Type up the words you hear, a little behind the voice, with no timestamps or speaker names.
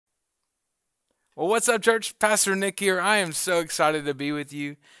Well, what's up, church? Pastor Nick here. I am so excited to be with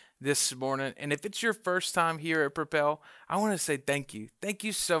you this morning. And if it's your first time here at Propel, I want to say thank you. Thank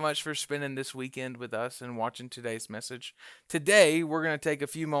you so much for spending this weekend with us and watching today's message. Today, we're going to take a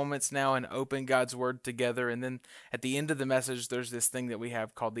few moments now and open God's Word together. And then at the end of the message, there's this thing that we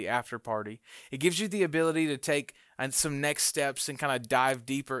have called the after party. It gives you the ability to take some next steps and kind of dive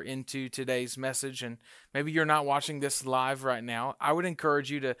deeper into today's message. And maybe you're not watching this live right now. I would encourage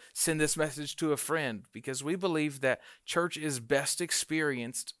you to send this message to a friend because we believe that church is best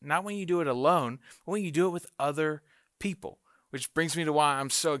experienced not when you do it alone, but when you do it with other people. Which brings me to why I'm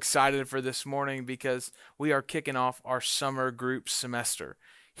so excited for this morning because we are kicking off our summer group semester.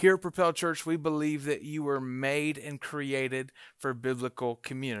 Here at Propel Church, we believe that you were made and created for biblical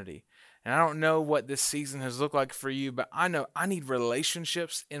community. And I don't know what this season has looked like for you, but I know I need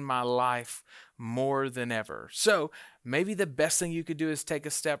relationships in my life more than ever. So maybe the best thing you could do is take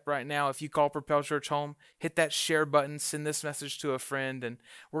a step right now. If you call Propel Church home, hit that share button, send this message to a friend, and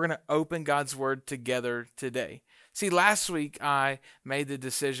we're going to open God's Word together today. See, last week I made the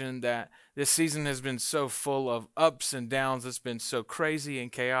decision that this season has been so full of ups and downs. It's been so crazy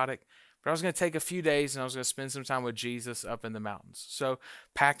and chaotic. But I was going to take a few days and I was going to spend some time with Jesus up in the mountains. So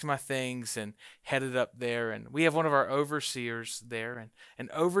packed my things and headed up there. And we have one of our overseers there. And an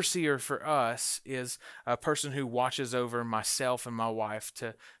overseer for us is a person who watches over myself and my wife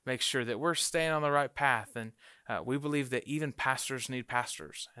to make sure that we're staying on the right path. And we believe that even pastors need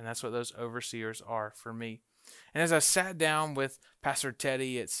pastors. And that's what those overseers are for me. And as I sat down with Pastor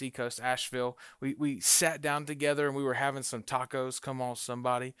Teddy at Seacoast Asheville, we sat down together and we were having some tacos. Come on,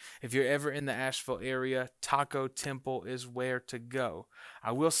 somebody. If you're ever in the Asheville area, Taco Temple is where to go.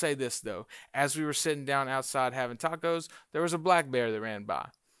 I will say this, though. As we were sitting down outside having tacos, there was a black bear that ran by.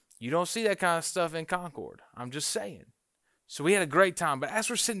 You don't see that kind of stuff in Concord. I'm just saying. So we had a great time. But as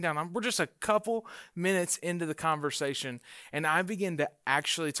we're sitting down, we're just a couple minutes into the conversation, and I begin to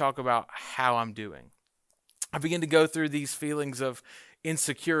actually talk about how I'm doing. I began to go through these feelings of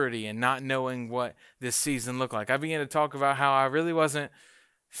insecurity and not knowing what this season looked like. I began to talk about how I really wasn't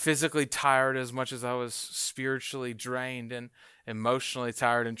physically tired as much as I was spiritually drained and emotionally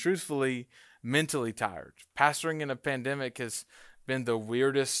tired and truthfully mentally tired. Pastoring in a pandemic has been the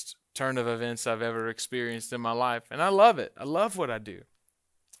weirdest turn of events I've ever experienced in my life, and I love it. I love what I do.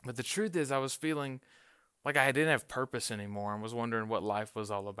 But the truth is I was feeling like I didn't have purpose anymore and was wondering what life was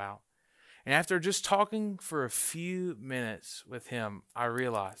all about. And after just talking for a few minutes with him, I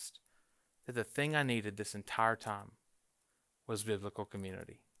realized that the thing I needed this entire time was biblical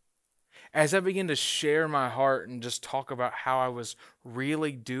community. As I began to share my heart and just talk about how I was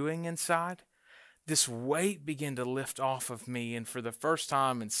really doing inside, this weight began to lift off of me. And for the first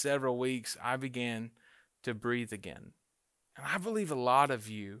time in several weeks, I began to breathe again. And I believe a lot of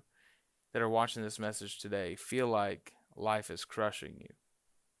you that are watching this message today feel like life is crushing you.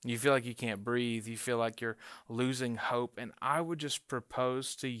 You feel like you can't breathe. You feel like you're losing hope. And I would just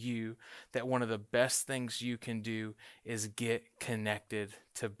propose to you that one of the best things you can do is get connected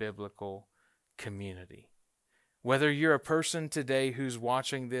to biblical community. Whether you're a person today who's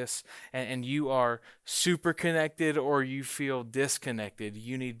watching this and you are super connected or you feel disconnected,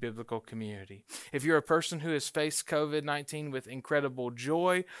 you need biblical community. If you're a person who has faced COVID-19 with incredible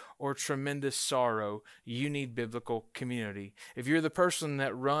joy or tremendous sorrow, you need biblical community. If you're the person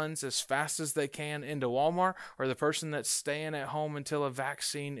that runs as fast as they can into Walmart or the person that's staying at home until a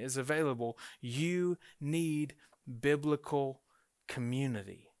vaccine is available, you need biblical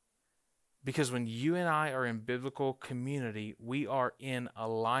community. Because when you and I are in biblical community, we are in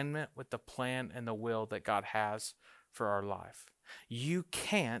alignment with the plan and the will that God has for our life. You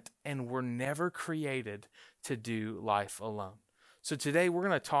can't and were never created to do life alone. So today we're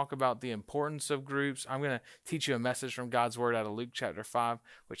going to talk about the importance of groups. I'm going to teach you a message from God's Word out of Luke chapter 5,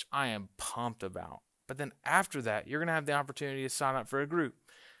 which I am pumped about. But then after that, you're going to have the opportunity to sign up for a group.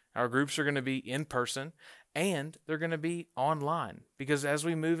 Our groups are going to be in person and they're going to be online because as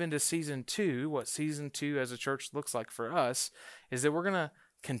we move into season 2, what season 2 as a church looks like for us is that we're going to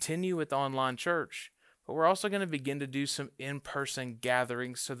continue with online church, but we're also going to begin to do some in-person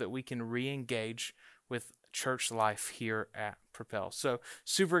gatherings so that we can re-engage with church life here at Propel. So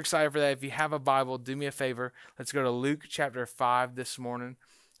super excited for that. If you have a Bible, do me a favor. Let's go to Luke chapter 5 this morning.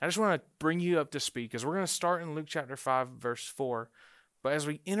 I just want to bring you up to speed because we're going to start in Luke chapter 5, verse 4. But as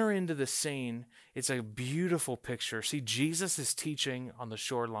we enter into the scene, it's a beautiful picture. See, Jesus is teaching on the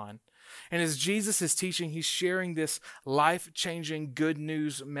shoreline. And as Jesus is teaching, he's sharing this life-changing good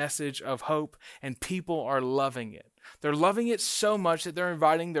news message of hope, and people are loving it. They're loving it so much that they're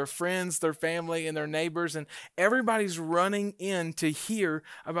inviting their friends, their family, and their neighbors, and everybody's running in to hear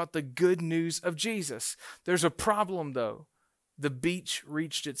about the good news of Jesus. There's a problem, though. The beach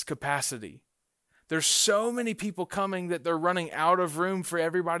reached its capacity. There's so many people coming that they're running out of room for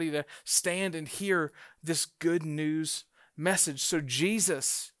everybody to stand and hear this good news message. So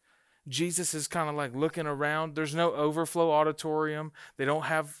Jesus is kind of like looking around. There's no overflow auditorium. They don't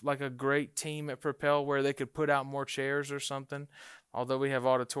have like a great team at Propel where they could put out more chairs or something, although we have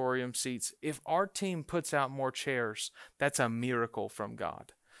auditorium seats. If our team puts out more chairs, that's a miracle from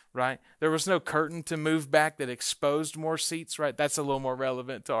God, right? There was no curtain to move back that exposed more seats, right? That's a little more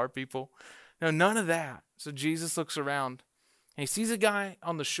relevant to our people. No, none of that. So Jesus looks around and he sees a guy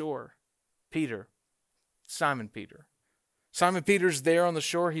on the shore, Peter, Simon Peter. Simon Peter's there on the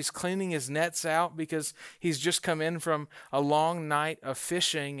shore. He's cleaning his nets out because he's just come in from a long night of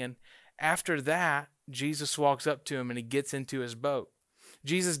fishing. And after that, Jesus walks up to him and he gets into his boat.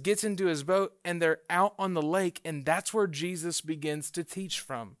 Jesus gets into his boat and they're out on the lake, and that's where Jesus begins to teach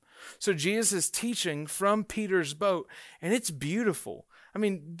from. So Jesus is teaching from Peter's boat, and it's beautiful. I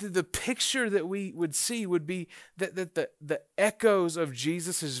mean, the picture that we would see would be that the echoes of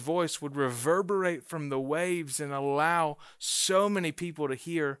Jesus' voice would reverberate from the waves and allow so many people to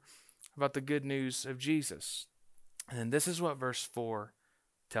hear about the good news of Jesus. And then this is what verse 4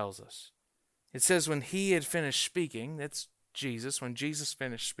 tells us. It says, when he had finished speaking, that's Jesus, when Jesus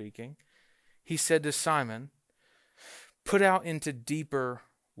finished speaking, he said to Simon, put out into deeper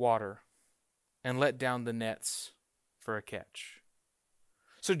water and let down the nets for a catch.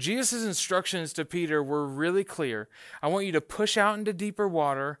 So Jesus' instructions to Peter were really clear. I want you to push out into deeper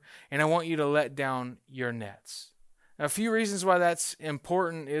water, and I want you to let down your nets. Now, a few reasons why that's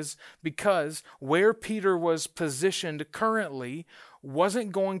important is because where Peter was positioned currently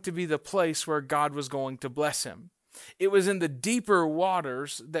wasn't going to be the place where God was going to bless him. It was in the deeper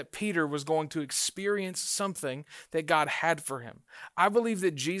waters that Peter was going to experience something that God had for him. I believe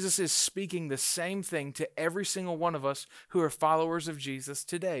that Jesus is speaking the same thing to every single one of us who are followers of Jesus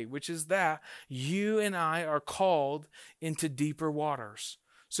today, which is that you and I are called into deeper waters.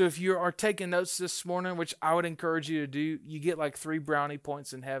 So if you are taking notes this morning, which I would encourage you to do, you get like 3 brownie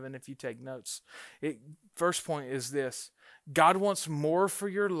points in heaven if you take notes. First point is this: God wants more for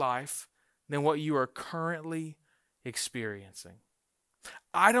your life than what you are currently experiencing.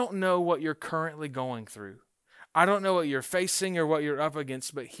 I don't know what you're currently going through. I don't know what you're facing or what you're up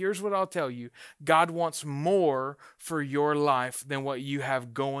against, but here's what I'll tell you. God wants more for your life than what you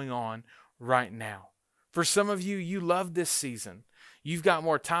have going on right now. For some of you, you love this season. You've got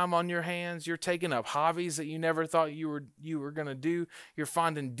more time on your hands. You're taking up hobbies that you never thought you were going to do. You're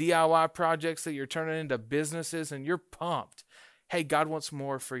finding DIY projects that you're turning into businesses, and you're pumped. Hey, God wants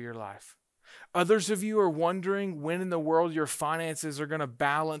more for your life. Others of you are wondering when in the world your finances are going to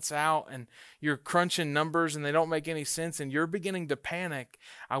balance out, and you're crunching numbers and they don't make any sense and you're beginning to panic.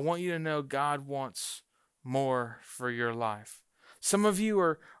 I want you to know God wants more for your life. Some of you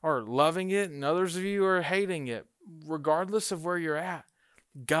are loving it and others of you are hating it. Regardless of where you're at,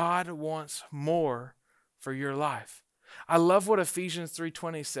 God wants more for your life. I love what Ephesians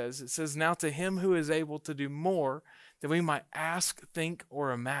 3:20 says. It says, now to him who is able to do more than we might ask, think,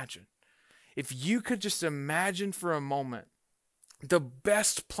 or imagine. If you could just imagine for a moment the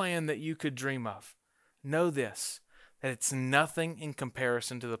best plan that you could dream of, know this, that it's nothing in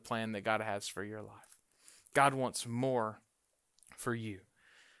comparison to the plan that God has for your life. God wants more for you.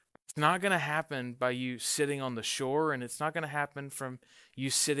 It's not going to happen by you sitting on the shore, and it's not going to happen from you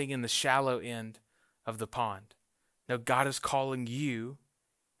sitting in the shallow end of the pond. No, God is calling you,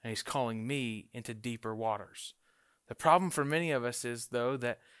 and he's calling me into deeper waters. The problem for many of us is, though,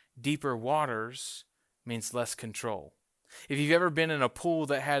 that deeper waters means less control. If you've ever been in a pool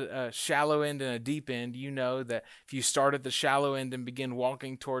that had a shallow end and a deep end, you know that if you start at the shallow end and begin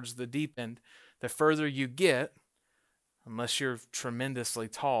walking towards the deep end, the further you get, unless you're tremendously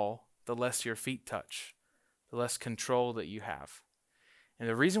tall, the less your feet touch, the less control that you have. And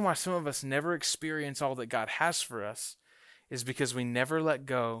the reason why some of us never experience all that God has for us is because we never let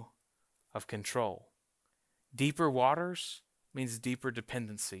go of control. Deeper waters means deeper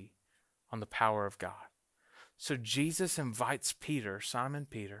dependency on the power of God. So Jesus invites Peter, Simon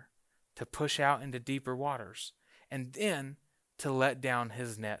Peter, to push out into deeper waters and then to let down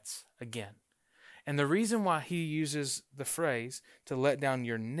his nets again. And the reason why he uses the phrase to let down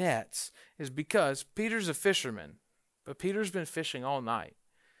your nets is because Peter's a fisherman, but Peter's been fishing all night.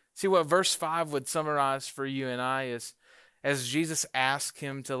 See, what verse 5 would summarize for you and I is, as Jesus asked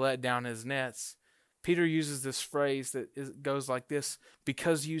him to let down his nets, Peter uses this phrase that goes like this: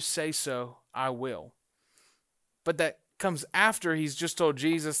 because you say so, I will. But that comes after he's just told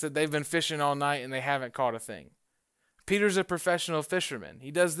Jesus that they've been fishing all night and they haven't caught a thing. Peter's a professional fisherman.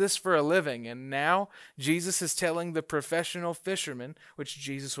 He does this for a living. And now Jesus is telling the professional fisherman, which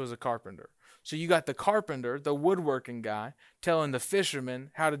Jesus was a carpenter. So you got the carpenter, the woodworking guy, telling the fisherman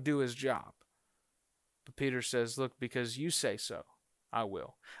how to do his job. But Peter says, look, because you say so, I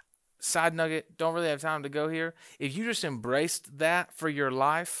will. Side nugget, don't really have time to go here. If you just embraced that for your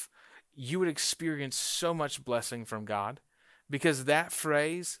life, you would experience so much blessing from God, because that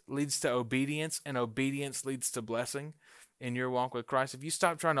phrase leads to obedience, and obedience leads to blessing in your walk with Christ. If you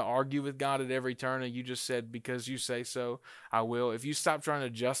stop trying to argue with God at every turn and you just said, because you say so, I will. If you stop trying to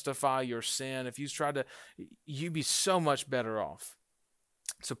justify your sin, if you try to, you'd be so much better off.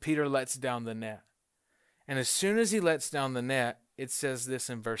 So Peter lets down the net. And as soon as he lets down the net, it says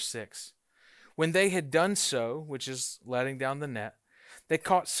this in verse 6. When they had done so, which is letting down the net, they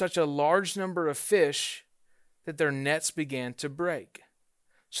caught such a large number of fish that their nets began to break.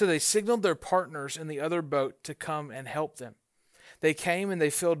 So they signaled their partners in the other boat to come and help them. They came and they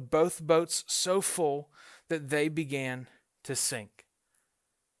filled both boats so full that they began to sink.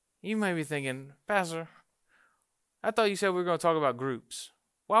 You may be thinking, Pastor, I thought you said we were going to talk about groups.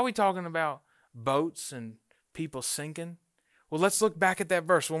 Why are we talking about boats and people sinking? Well, let's look back at that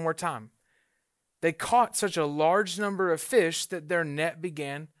verse one more time. They caught such a large number of fish that their net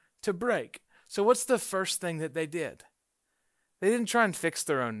began to break. So what's the first thing that they did? They didn't try and fix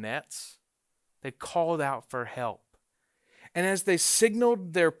their own nets. They called out for help. And as they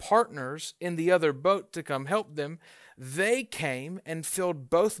signaled their partners in the other boat to come help them, they came and filled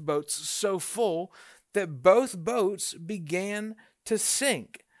both boats so full that both boats began to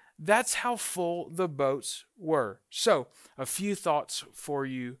sink. That's how full the boats were. So, a few thoughts for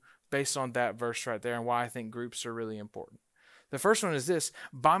you based on that verse right there and why I think groups are really important. The first one is this: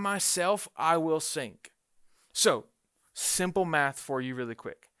 by myself, I will sink. So, simple math for you really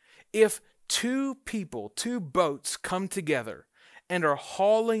quick. If two boats come together and are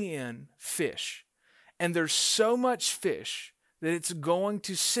hauling in fish, and there's so much fish that it's going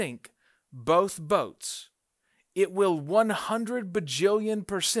to sink both boats, it will 100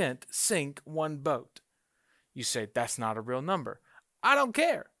 bajillion% sink one boat. You say, that's not a real number. I don't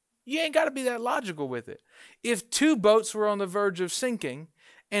care. You ain't got to be that logical with it. If two boats were on the verge of sinking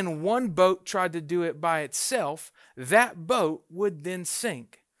and one boat tried to do it by itself, that boat would then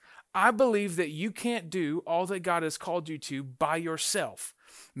sink. I believe that you can't do all that God has called you to by yourself.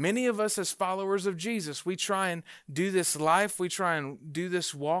 Many of us as followers of Jesus, we try and do this life, we try and do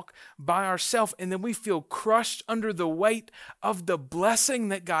this walk by ourselves, and then we feel crushed under the weight of the blessing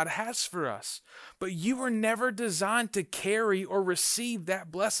that God has for us. But you were never designed to carry or receive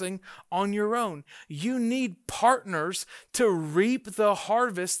that blessing on your own. You need partners to reap the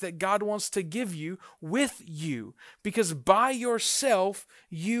harvest that God wants to give you with you, because by yourself,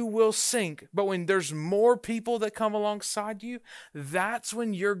 you will sink. But when there's more people that come alongside you, that's when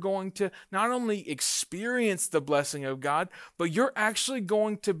you're going to not only experience the blessing of God, but you're actually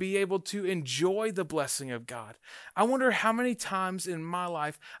going to be able to enjoy the blessing of God. I wonder how many times in my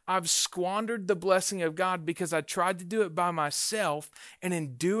life I've squandered the blessing of God because I tried to do it by myself, and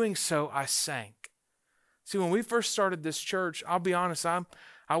in doing so, I sank. See, when we first started this church, I'll be honest,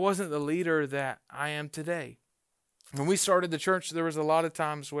 I wasn't the leader that I am today. When we started the church, there was a lot of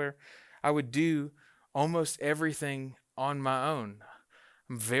times where I would do almost everything on my own.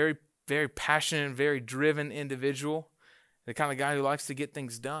 I'm very, very passionate, very driven individual, the kind of guy who likes to get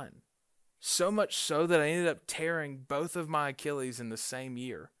things done. So much so that I ended up tearing both of my Achilles in the same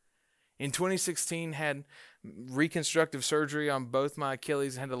year. In 2016, had reconstructive surgery on both my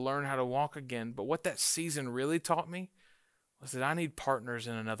Achilles and had to learn how to walk again. But what that season really taught me was that I need partners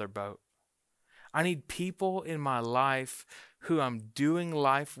in another boat. I need people in my life who I'm doing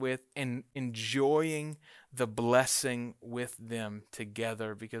life with and enjoying the blessing with them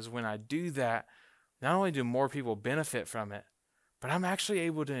together. Because when I do that, not only do more people benefit from it, but I'm actually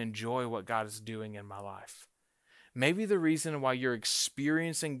able to enjoy what God is doing in my life. Maybe the reason why you're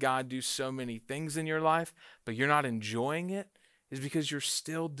experiencing God do so many things in your life, but you're not enjoying it, is because you're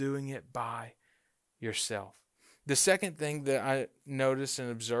still doing it by yourself. The second thing that I noticed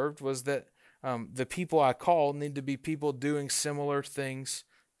and observed was that the people I call need to be people doing similar things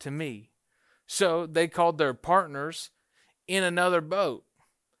to me. So they called their partners in another boat.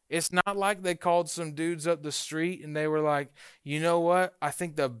 It's not like they called some dudes up the street and they were like, you know what? I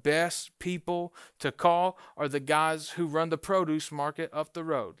think the best people to call are the guys who run the produce market up the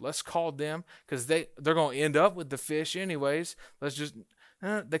road. Let's call them because they're going to end up with the fish anyways.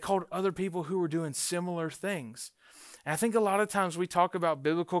 They called other people who were doing similar things. And I think a lot of times we talk about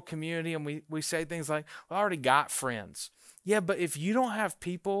biblical community and we say things like, well, I already got friends. Yeah, but if you don't have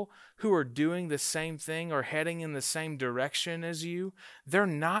people who are doing the same thing or heading in the same direction as you, they're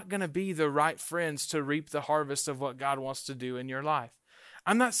not going to be the right friends to reap the harvest of what God wants to do in your life.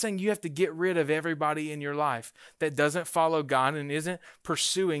 I'm not saying you have to get rid of everybody in your life that doesn't follow God and isn't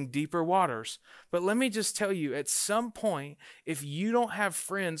pursuing deeper waters. But let me just tell you, at some point, if you don't have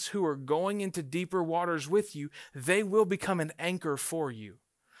friends who are going into deeper waters with you, they will become an anchor for you.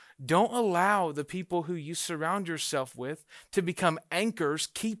 Don't allow the people who you surround yourself with to become anchors,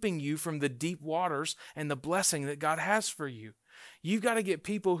 keeping you from the deep waters and the blessing that God has for you. You've got to get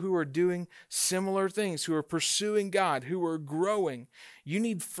people who are doing similar things, who are pursuing God, who are growing. You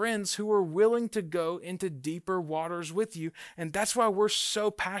need friends who are willing to go into deeper waters with you. And that's why we're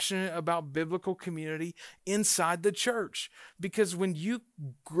so passionate about biblical community inside the church. Because when you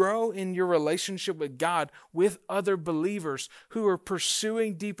grow in your relationship with God, with other believers who are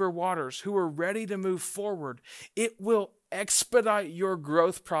pursuing deeper waters, who are ready to move forward, it will expedite your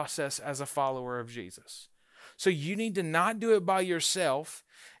growth process as a follower of Jesus. So you need to not do it by yourself.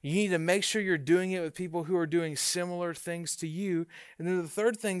 You need to make sure you're doing it with people who are doing similar things to you. And then the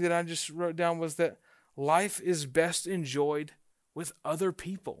third thing that I just wrote down was that life is best enjoyed with other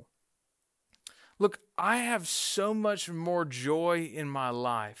people. Look, I have so much more joy in my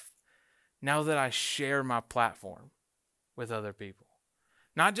life now that I share my platform with other people.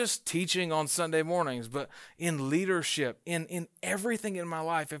 Not just teaching on Sunday mornings, but in leadership, in everything in my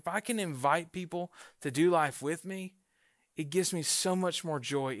life. If I can invite people to do life with me, it gives me so much more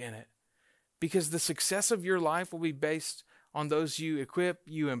joy in it. Because the success of your life will be based on those you equip,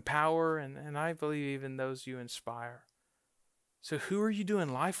 you empower, and I believe even those you inspire. So who are you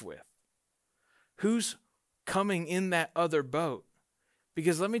doing life with? Who's coming in that other boat?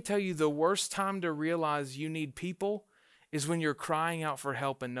 Because let me tell you, the worst time to realize you need people is when you're crying out for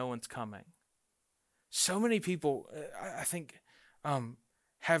help and no one's coming. So many people, I think,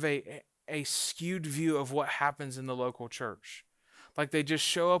 have a skewed view of what happens in the local church. Like they just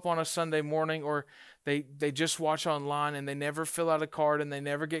show up on a Sunday morning, or they just watch online and they never fill out a card and they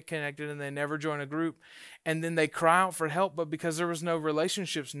never get connected and they never join a group. And then they cry out for help, but because there was no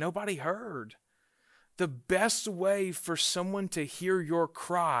relationships, nobody heard. The best way for someone to hear your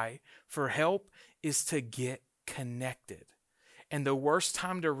cry for help is to get connected. And the worst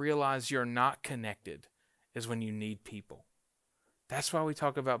time to realize you're not connected is when you need people. That's why we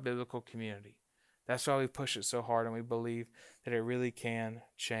talk about biblical community. That's why we push it so hard, and we believe that it really can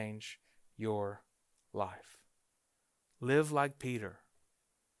change your life. Live like Peter.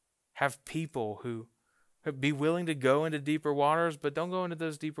 Have people who be willing to go into deeper waters, but don't go into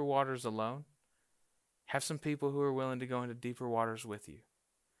those deeper waters alone. Have some people who are willing to go into deeper waters with you.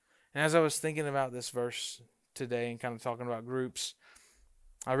 And as I was thinking about this verse today and kind of talking about groups,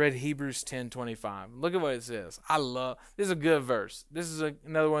 I read Hebrews 10:25. Look at what it says. This is a good verse. This is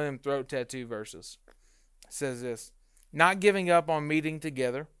another one of them throat tattoo verses. It says this: not giving up on meeting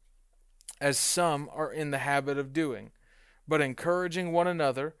together, as some are in the habit of doing, but encouraging one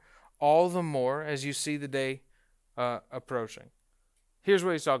another, all the more as you see the day approaching. Here's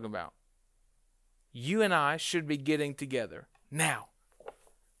what he's talking about. You and I should be getting together. Now,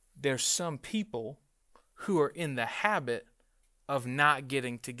 there's some people who are in the habit of not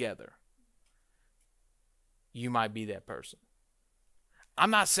getting together. You might be that person.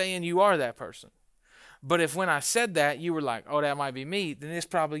 I'm not saying you are that person. But if when I said that, you were like, oh, that might be me, then it's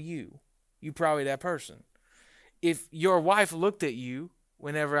probably you. You probably that person. If your wife looked at you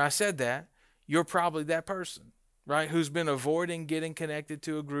whenever I said that, you're probably that person, right? Who's been avoiding getting connected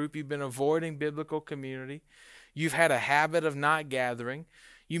to a group. You've been avoiding biblical community. You've had a habit of not gathering.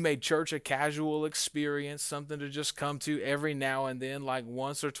 You made church a casual experience, something to just come to every now and then, like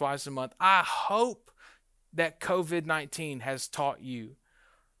once or twice a month. I hope that COVID-19 has taught you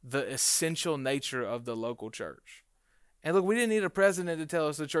the essential nature of the local church. And look, we didn't need a president to tell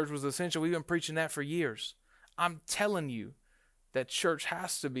us the church was essential. We've been preaching that for years. I'm telling you that church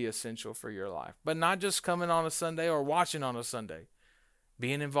has to be essential for your life, but not just coming on a Sunday or watching on a Sunday,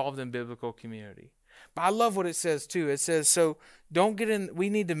 being involved in biblical community. But I love what it says too. It says, so don't get in, we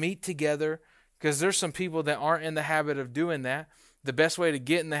need to meet together, because there's some people that aren't in the habit of doing that. The best way to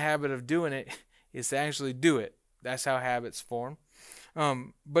get in the habit of doing it is to actually do it. That's how habits form.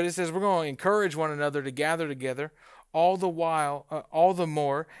 But it says we're going to encourage one another to gather together, all the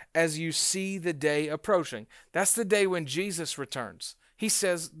more as you see the day approaching. That's the day when Jesus returns. He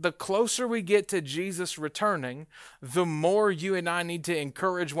says the closer we get to Jesus returning, the more you and I need to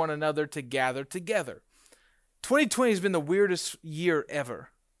encourage one another to gather together. 2020 has been the weirdest year ever.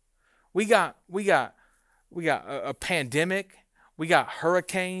 We got We got a pandemic. We got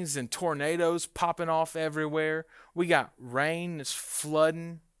hurricanes and tornadoes popping off everywhere. We got rain that's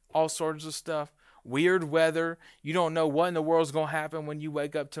flooding, all sorts of stuff. Weird weather. You don't know what in the world's going to happen when you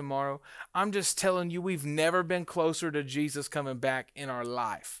wake up tomorrow. I'm just telling you, we've never been closer to Jesus coming back in our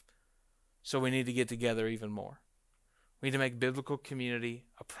life. So we need to get together even more. We need to make biblical community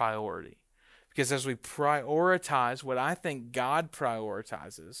a priority. Because as we prioritize what I think God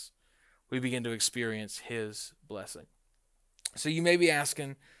prioritizes, we begin to experience His blessing. So you may be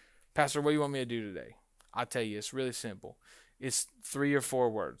asking, Pastor, what do you want me to do today? I'll tell you, it's really simple. It's 3 or 4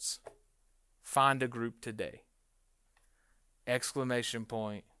 words. Find a group today. Exclamation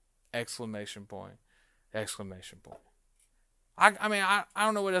point, exclamation point, exclamation point. I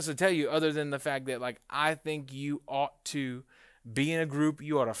don't know what else to tell you other than the fact that, like, I think you ought to be in a group.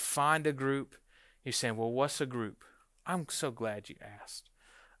 You ought to find a group. You're saying, well, what's a group? I'm so glad you asked.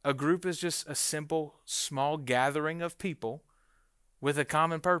 A group is just a simple, small gathering of people with a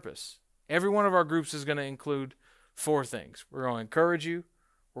common purpose. Every one of our groups is going to include 4 things. We're going to encourage you.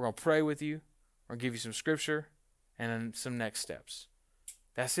 We're going to pray with you. We're going to give you some scripture and then some next steps.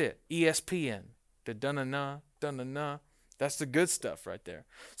 That's it. ESPN. Da-dun-na-na. That's the good stuff right there.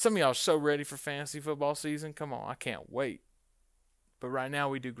 Some of y'all are so ready for fantasy football season. Come on, I can't wait. But right now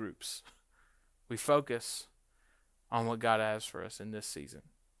we do groups. We focus on what God has for us in this season.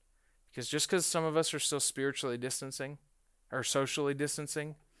 Because just because some of us are still spiritually distancing or socially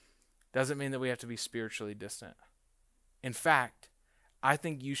distancing doesn't mean that we have to be spiritually distant. In fact, I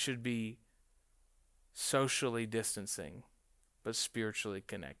think you should be socially distancing but spiritually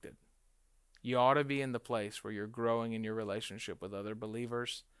connected. You ought to be in the place where you're growing in your relationship with other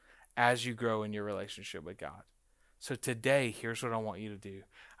believers as you grow in your relationship with God. So today, here's what I want you to do.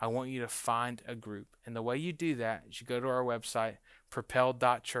 I want you to find a group. And the way you do that is you go to our website,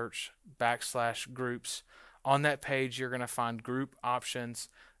 propel.church/groups. On that page, you're going to find group options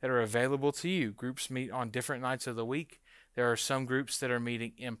that are available to you. Groups meet on different nights of the week. There are some groups that are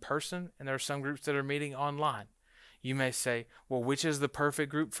meeting in person, and there are some groups that are meeting online. You may say, well, which is the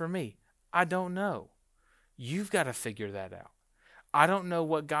perfect group for me? I don't know. You've got to figure that out. I don't know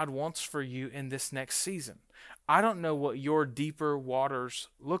what God wants for you in this next season. I don't know what your deeper waters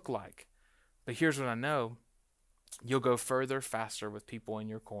look like. But here's what I know. You'll go further, faster with people in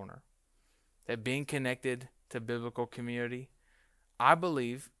your corner. That being connected to biblical community, I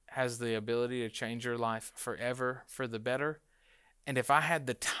believe, has the ability to change your life forever for the better. And if I had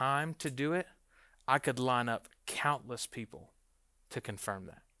the time to do it, I could line up countless people to confirm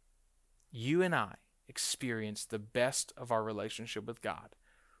that. You and I experience the best of our relationship with God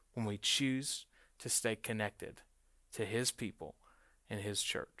when we choose to stay connected to His people and His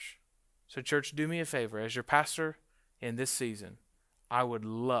church. So church, do me a favor. As your pastor in this season, I would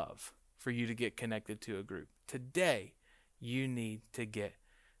love for you to get connected to a group. Today, you need to get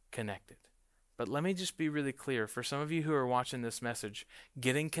connected. But let me just be really clear. For some of you who are watching this message,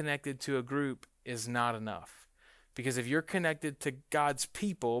 getting connected to a group is not enough. Because if you're connected to God's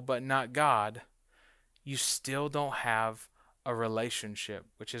people but not God, you still don't have a relationship,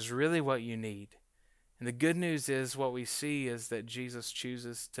 which is really what you need. And the good news is what we see is that Jesus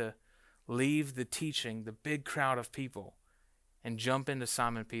chooses to leave the teaching, the big crowd of people, and jump into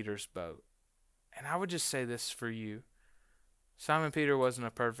Simon Peter's boat. And I would just say this for you. Simon Peter wasn't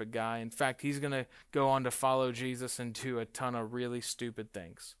a perfect guy. In fact, he's going to go on to follow Jesus and do a ton of really stupid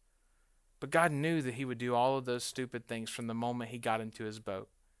things. But God knew that he would do all of those stupid things from the moment he got into his boat,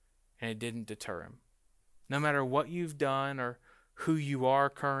 and it didn't deter him. No matter what you've done or who you are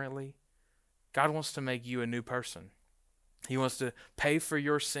currently, God wants to make you a new person. He wants to pay for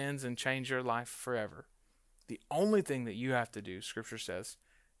your sins and change your life forever. The only thing that you have to do, Scripture says,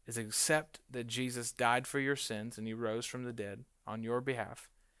 is accept that Jesus died for your sins and He rose from the dead on your behalf,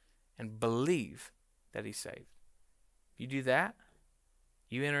 and believe that He saved. If you do that,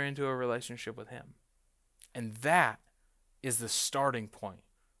 you enter into a relationship with Him. And that is the starting point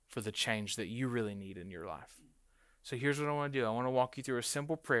for the change that you really need in your life. So here's what I want to do. I want to walk you through a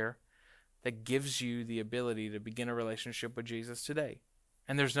simple prayer that gives you the ability to begin a relationship with Jesus today.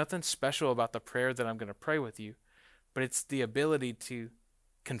 And there's nothing special about the prayer that I'm going to pray with you, but it's the ability to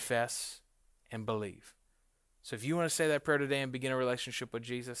confess and believe. So if you want to say that prayer today and begin a relationship with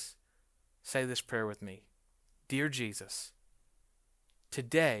Jesus, say this prayer with me. Dear Jesus,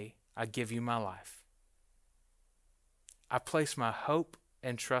 today I give you my life. I place my hope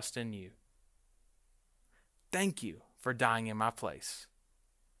and trust in you. Thank you for dying in my place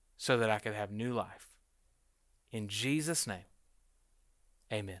so that I could have new life. In Jesus' name,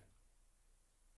 amen.